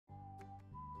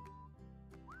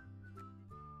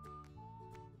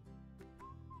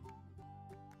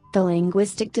The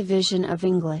linguistic division of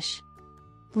English.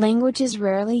 Language is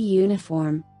rarely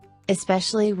uniform.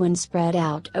 Especially when spread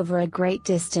out over a great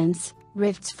distance,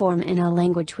 rifts form in a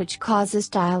language which causes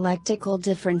dialectical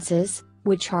differences,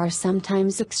 which are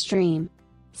sometimes extreme.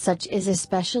 Such is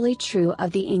especially true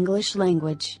of the English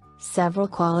language. Several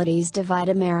qualities divide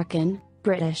American,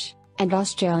 British, and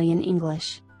Australian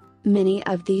English. Many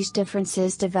of these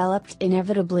differences developed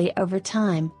inevitably over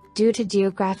time, due to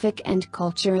geographic and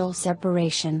cultural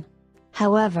separation.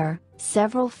 However,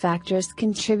 several factors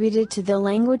contributed to the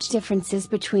language differences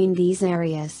between these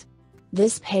areas.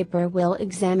 This paper will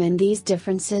examine these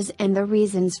differences and the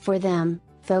reasons for them,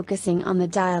 focusing on the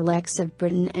dialects of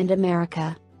Britain and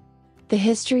America. The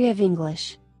history of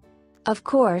English. Of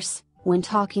course, when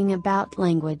talking about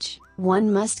language,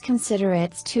 one must consider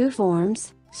its two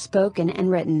forms, spoken and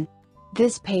written.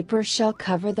 This paper shall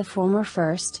cover the former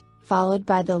first, followed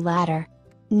by the latter.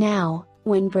 Now,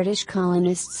 when British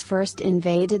colonists first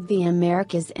invaded the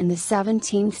Americas in the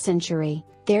 17th century,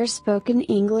 their spoken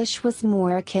English was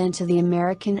more akin to the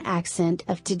American accent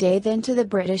of today than to the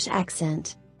British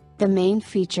accent. The main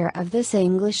feature of this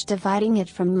English dividing it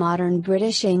from modern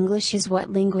British English is what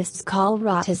linguists call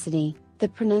rhoticity, the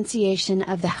pronunciation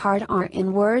of the hard R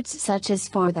in words such as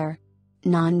farther.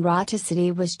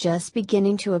 Non-rhoticity was just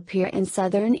beginning to appear in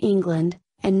southern England,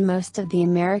 and most of the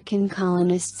American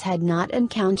colonists had not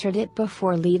encountered it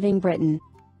before leaving Britain.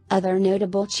 Other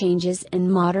notable changes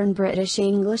in modern British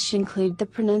English include the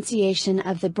pronunciation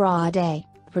of the broad A,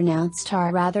 pronounced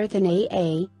R rather than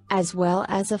AA, as well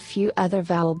as a few other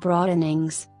vowel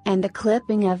broadenings, and the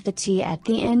clipping of the T at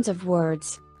the ends of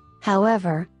words.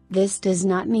 However, this does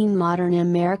not mean modern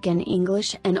American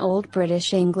English and Old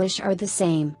British English are the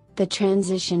same. The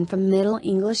transition from Middle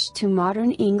English to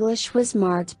modern English was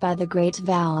marked by the Great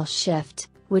Vowel Shift,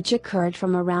 which occurred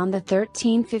from around the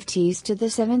 1350s to the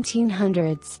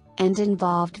 1700s, and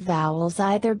involved vowels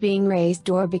either being raised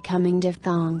or becoming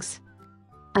diphthongs.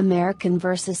 American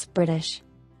versus British.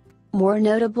 More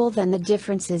notable than the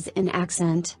differences in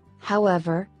accent,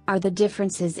 however, are the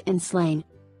differences in slang.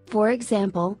 For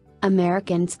example,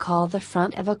 Americans call the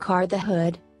front of a car the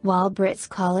hood, while Brits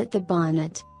call it the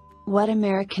bonnet. What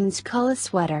Americans call a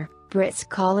sweater, Brits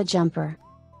call a jumper.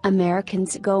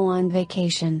 Americans go on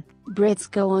vacation, Brits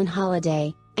go on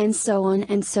holiday, and so on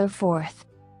and so forth.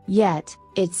 Yet,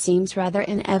 it seems rather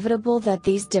inevitable that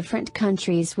these different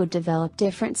countries would develop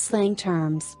different slang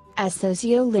terms. As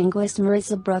sociolinguist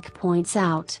Marissa Brooke points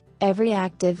out, every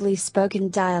actively spoken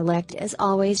dialect is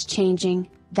always changing.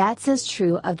 That's as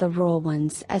true of the rural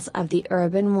ones as of the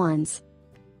urban ones.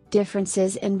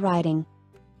 Differences in writing.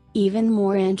 Even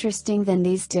more interesting than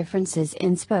these differences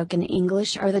in spoken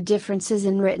English are the differences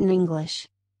in written English.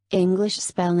 English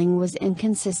spelling was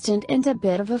inconsistent and a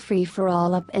bit of a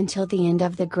free-for-all up until the end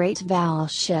of the Great Vowel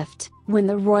Shift, when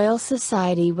the Royal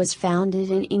Society was founded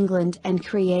in England and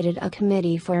created a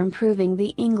committee for improving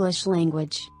the English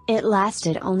language. It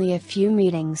lasted only a few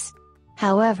meetings.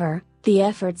 However, the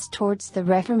efforts towards the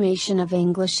reformation of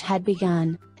English had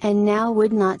begun, and now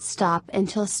would not stop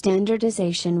until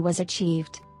standardization was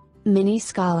achieved. Many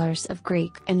scholars of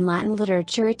Greek and Latin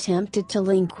literature attempted to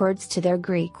link words to their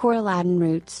Greek or Latin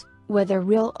roots, whether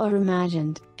real or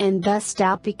imagined, and thus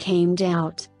doubt became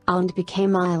doubt, island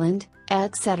became island,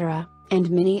 etc., and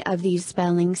many of these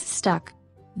spellings stuck.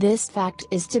 This fact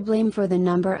is to blame for the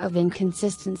number of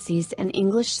inconsistencies in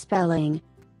English spelling.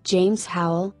 James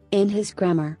Howell, in his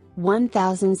Grammar,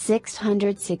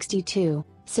 1662,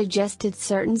 suggested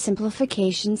certain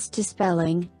simplifications to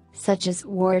spelling, such as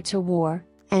war to war,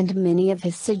 and many of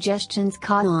his suggestions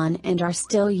caught on and are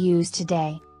still used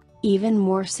today. Even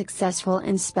more successful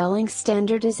in spelling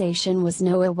standardization was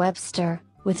Noah Webster,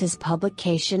 with his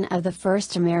publication of the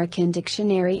first American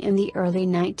dictionary in the early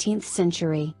 19th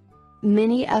century.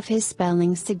 Many of his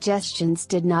spelling suggestions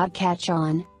did not catch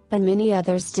on, but many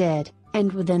others did,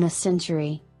 and within a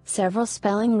century, several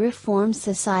spelling reform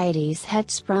societies had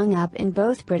sprung up in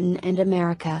both Britain and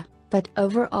America, but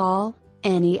overall,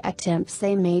 any attempts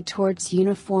they made towards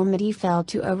uniformity failed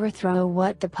to overthrow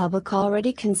what the public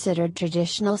already considered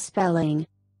traditional spelling.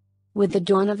 With the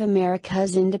dawn of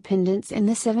America's independence in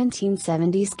the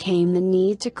 1770s came the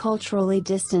need to culturally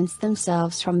distance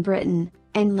themselves from Britain,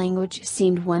 and language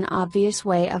seemed one obvious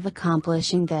way of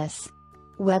accomplishing this.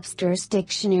 Webster's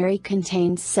dictionary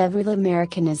contained several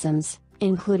Americanisms,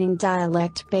 including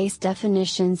dialect-based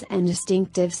definitions and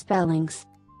distinctive spellings.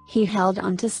 He held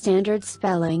on to standard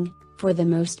spelling, for the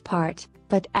most part,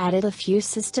 but added a few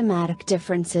systematic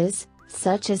differences,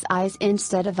 such as eyes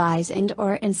instead of eyes and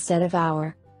or instead of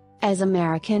our. As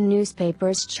American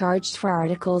newspapers charged for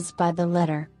articles by the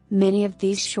letter, many of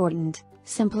these shortened,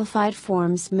 simplified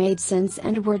forms made sense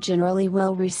and were generally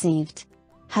well received.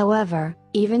 However,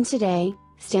 even today,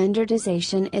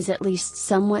 standardization is at least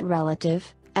somewhat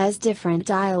relative, as different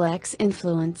dialects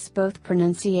influence both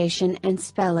pronunciation and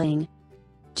spelling.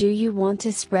 Do you want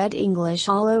to spread English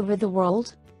all over the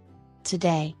world?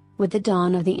 Today, with the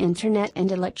dawn of the internet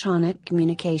and electronic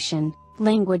communication,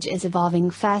 language is evolving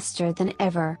faster than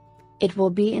ever. It will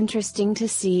be interesting to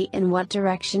see in what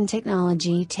direction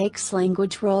technology takes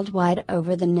language worldwide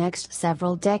over the next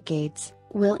several decades.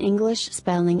 Will English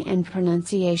spelling and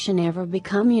pronunciation ever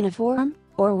become uniform,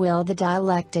 or will the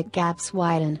dialectic gaps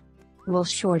widen? Will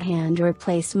shorthand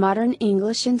replace modern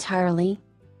English entirely?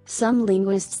 Some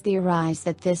linguists theorize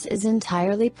that this is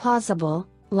entirely plausible,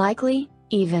 likely,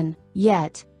 even,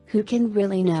 yet, who can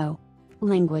really know?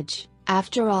 Language,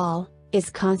 after all, is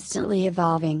constantly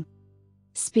evolving.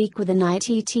 Speak with an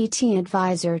ITTT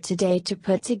advisor today to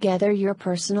put together your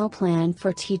personal plan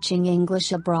for teaching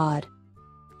English abroad.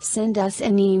 Send us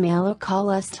an email or call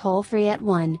us toll-free at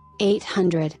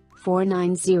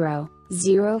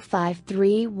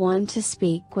 1-800-490-0531 to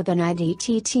speak with an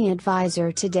ITTT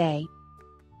advisor today.